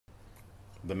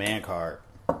The man card.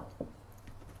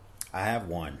 I have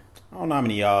one. I don't know how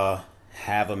many of y'all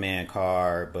have a man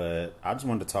card, but I just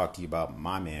wanted to talk to you about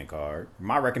my man card.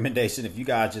 My recommendation, if you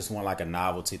guys just want like a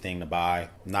novelty thing to buy,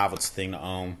 novelty thing to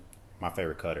own, my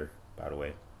favorite cutter, by the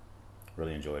way.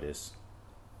 Really enjoy this.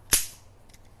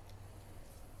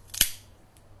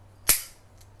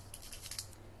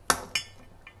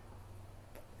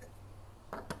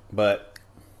 But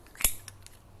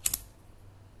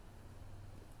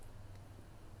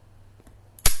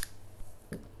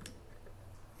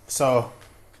so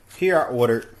here I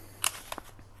ordered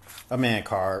a man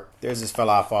card. There's this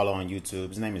fella I follow on YouTube.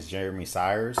 His name is Jeremy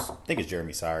Siers. I think it's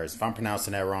Jeremy Siers. If I'm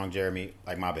pronouncing that wrong, Jeremy,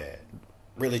 like my bad.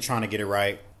 Really trying to get it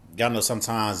right. Y'all know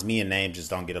sometimes me and names just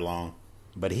don't get along.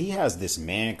 But he has this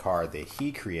man card that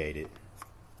he created.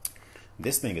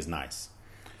 This thing is nice.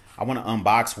 I want to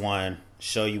unbox one,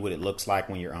 show you what it looks like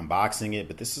when you're unboxing it.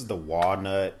 But this is the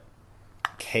walnut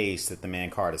case that the man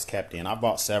card is kept in. I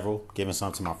bought several, giving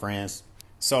some to my friends.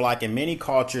 So like in many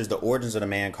cultures, the origins of the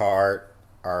man card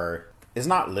it's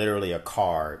not literally a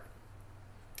card.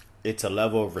 It's a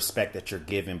level of respect that you're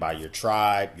given by your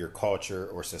tribe, your culture,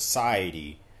 or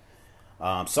society.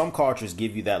 Some cultures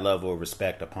give you that level of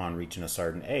respect upon reaching a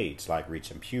certain age, like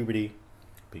reaching puberty,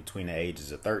 between the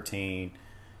ages of 13.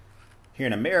 Here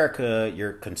in America,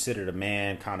 you're considered a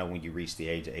man kind of when you reach the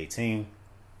age of 18.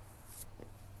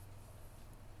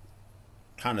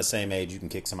 Kind of the same age you can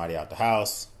kick somebody out the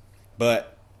house.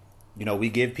 But, you know, we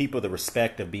give people the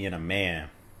respect of being a man.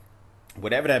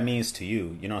 Whatever that means to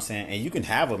you, you know what I'm saying? And you can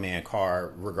have a man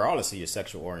card regardless of your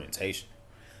sexual orientation.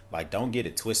 Like, don't get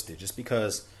it twisted. Just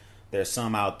because there's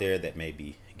some out there that may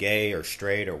be gay or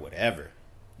straight or whatever,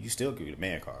 you still get a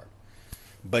man card.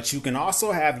 But you can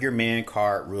also have your man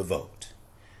card revoked.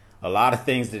 A lot of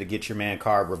things that get your man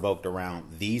card revoked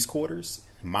around these quarters,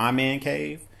 my man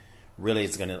cave, really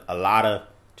it's a lot of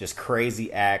just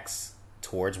crazy acts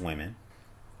towards women.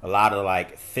 A lot of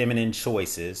like feminine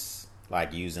choices,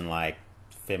 like using like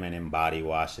feminine body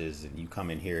washes, and you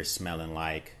come in here smelling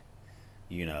like,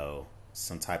 you know,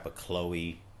 some type of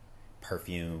Chloe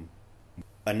perfume.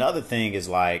 Another thing is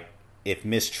like if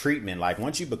mistreatment, like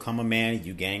once you become a man,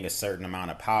 you gain a certain amount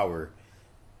of power.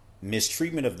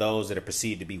 Mistreatment of those that are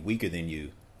perceived to be weaker than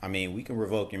you. I mean, we can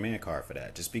revoke your man card for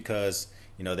that. Just because,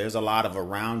 you know, there's a lot of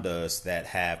around us that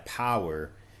have power.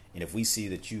 And if we see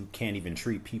that you can't even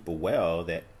treat people well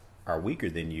that are weaker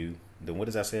than you, then what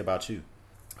does that say about you?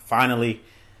 Finally,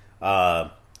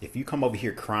 if you come over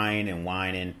here crying and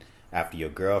whining after your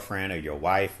girlfriend or your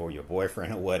wife or your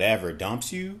boyfriend or whatever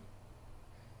dumps you,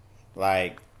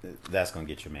 like, that's going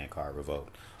to get your man card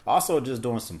revoked. Also, just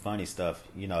doing some funny stuff,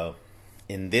 you know,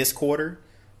 in this quarter,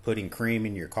 putting cream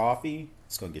in your coffee,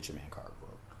 it's going to get your man card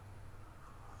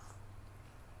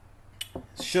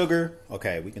revoked. Sugar,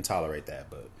 okay, we can tolerate that,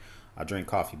 but I drink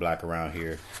coffee black around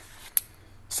here.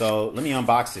 So let me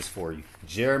unbox this for you.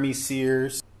 Jeremy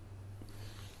Siers.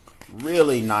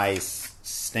 Really nice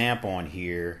stamp on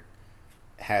here.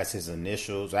 Has his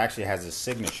initials. Actually has his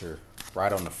signature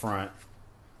right on the front.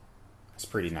 It's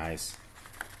pretty nice.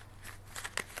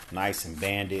 Nice and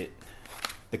banded.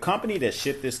 The company that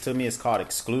shipped this to me is called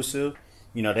Exclusive.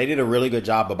 You know, they did a really good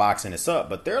job of boxing this up,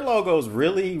 but their logo is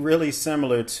really, really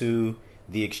similar to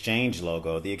the Exchange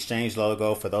logo. The Exchange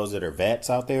logo, for those that are vets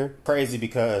out there, crazy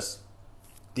because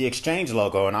the Exchange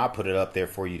logo, and I'll put it up there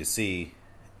for you to see,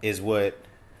 is what,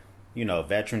 you know,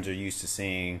 veterans are used to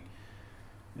seeing.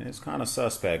 It's kind of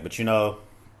suspect, but you know,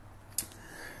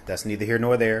 that's neither here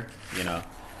nor there. You know,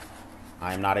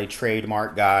 I am not a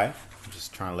trademark guy. I'm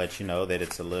just trying to let you know that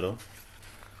it's a little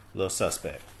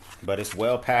suspect, but it's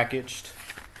well packaged.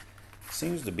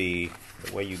 Seems to be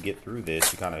the way you get through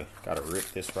this. You kind of got to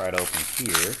rip this right open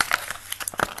here.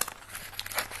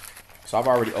 So I've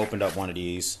already opened up one of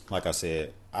these. Like I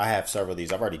said, I have several of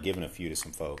these. I've already given a few to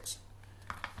some folks,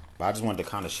 but I just wanted to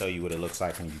kind of show you what it looks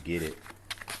like when you get it.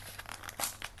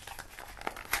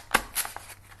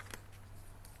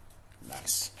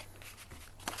 Nice.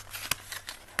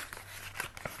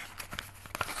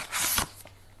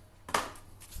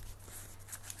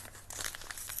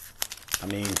 I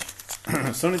mean,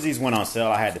 as soon as these went on sale,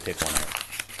 I had to pick one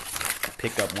up.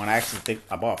 Pick up one. I actually think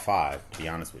I bought 5, to be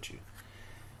honest with you.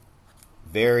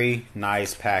 Very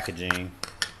nice packaging.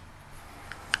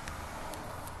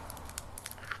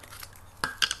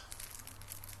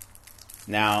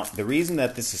 Now, the reason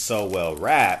that this is so well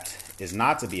wrapped is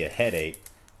not to be a headache,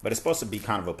 but it's supposed to be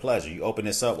kind of a pleasure. You open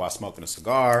this up while smoking a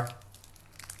cigar.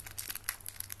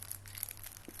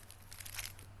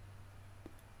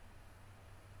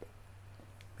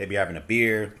 Maybe you're having a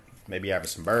beer, maybe you're having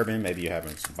some bourbon, maybe you're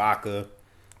having some vodka,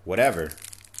 whatever.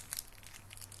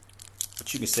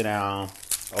 But you can sit down,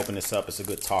 open this up. It's a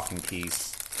good talking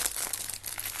piece.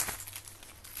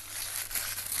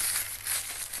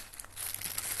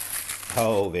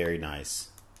 Oh, very nice.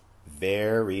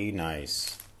 Very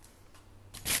nice.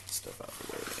 Stuff out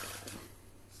the way, man.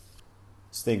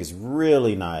 This thing is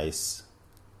really nice.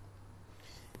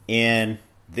 And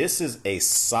this is a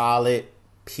solid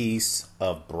piece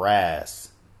of brass.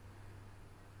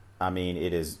 I mean,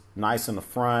 it is nice in the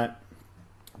front.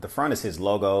 The front is his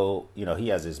logo. You know, he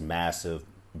has his massive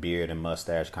beard and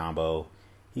mustache combo.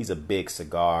 He's a big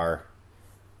cigar,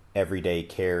 everyday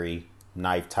carry,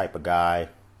 knife type of guy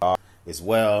as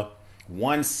well.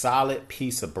 One solid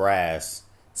piece of brass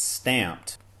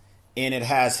stamped. And it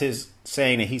has his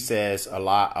saying that he says a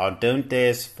lot,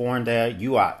 Anduntes fornda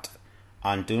uat.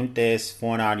 Anduntes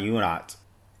fornda uat.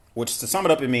 Which, to sum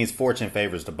it up, it means fortune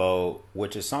favors the bold,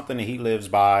 which is something that he lives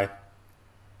by.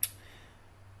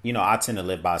 You know, I tend to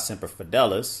live by Semper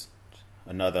Fidelis,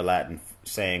 another Latin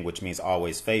saying which means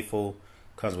always faithful.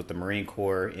 Comes with the Marine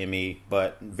Corps, ME,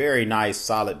 but very nice,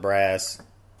 solid brass.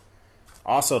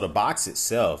 Also, the box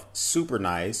itself, super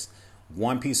nice.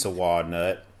 One piece of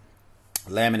walnut,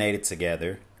 laminated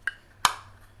together.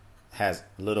 Has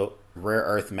little rare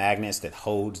earth magnets that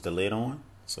holds the lid on,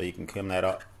 so you can come that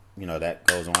up. You know, that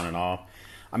goes on and off.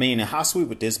 I mean, how sweet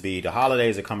would this be? The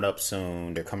holidays are coming up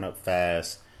soon. They're coming up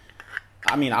fast.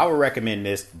 I mean, I would recommend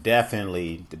this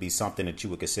definitely to be something that you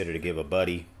would consider to give a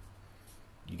buddy.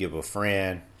 You give a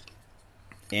friend.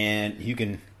 And you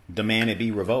can demand it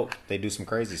be revoked. They do some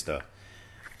crazy stuff.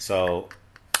 So,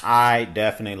 I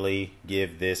definitely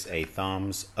give this a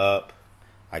thumbs up.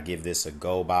 I give this a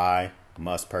go buy.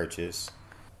 Must purchase.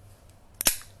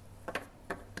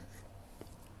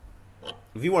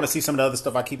 If you want to see some of the other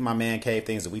stuff I keep in my man cave,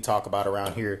 things that we talk about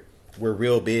around here, we're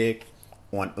real big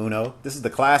on Uno. This is the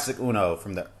classic Uno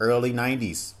from the early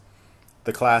 90s.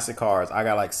 The classic cards. I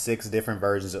got like 6 different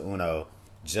versions of Uno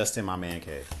just in my man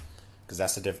cave. Because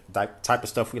that's the type of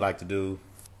stuff we like to do.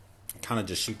 Kind of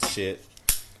just shoot the shit.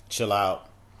 Chill out.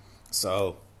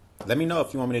 So let me know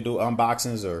if you want me to do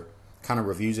unboxings or kind of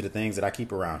reviews of the things that I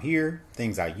keep around here.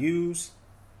 Things I use.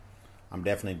 I'm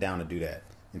definitely down to do that.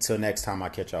 Until next time, I'll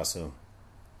catch y'all soon.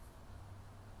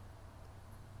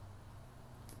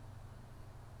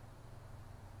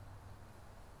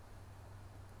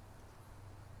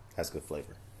 That's good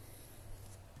flavor.